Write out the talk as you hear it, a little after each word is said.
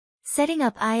Setting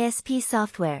up ISP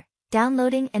software,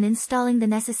 downloading and installing the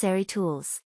necessary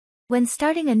tools. When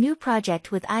starting a new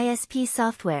project with ISP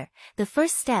software, the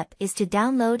first step is to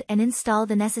download and install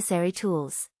the necessary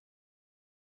tools.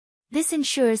 This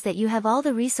ensures that you have all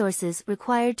the resources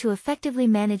required to effectively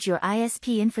manage your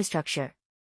ISP infrastructure.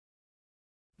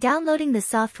 Downloading the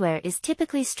software is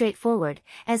typically straightforward,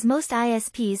 as most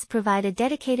ISPs provide a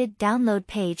dedicated download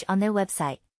page on their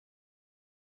website.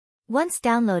 Once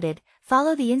downloaded,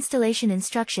 follow the installation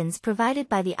instructions provided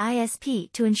by the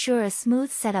ISP to ensure a smooth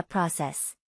setup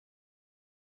process.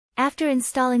 After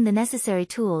installing the necessary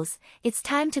tools, it's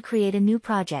time to create a new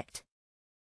project.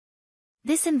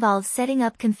 This involves setting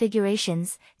up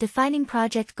configurations, defining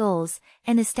project goals,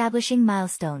 and establishing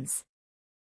milestones.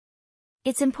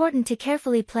 It's important to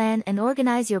carefully plan and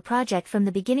organize your project from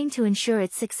the beginning to ensure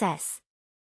its success.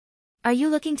 Are you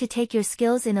looking to take your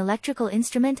skills in electrical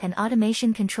instrument and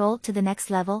automation control to the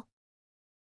next level?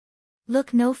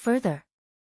 Look no further.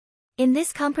 In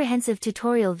this comprehensive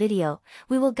tutorial video,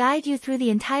 we will guide you through the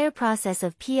entire process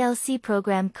of PLC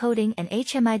program coding and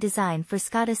HMI design for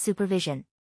SCADA supervision.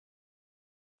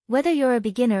 Whether you're a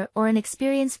beginner or an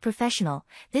experienced professional,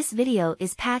 this video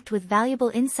is packed with valuable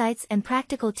insights and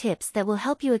practical tips that will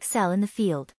help you excel in the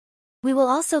field. We will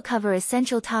also cover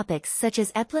essential topics such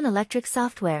as Eplin electric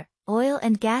software, oil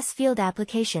and gas field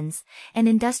applications, and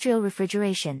industrial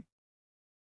refrigeration.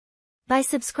 By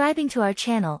subscribing to our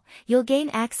channel, you'll gain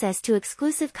access to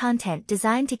exclusive content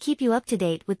designed to keep you up to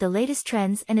date with the latest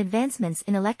trends and advancements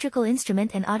in electrical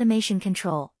instrument and automation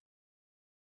control.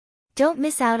 Don't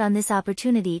miss out on this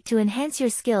opportunity to enhance your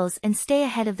skills and stay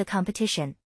ahead of the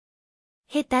competition.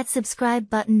 Hit that subscribe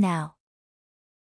button now.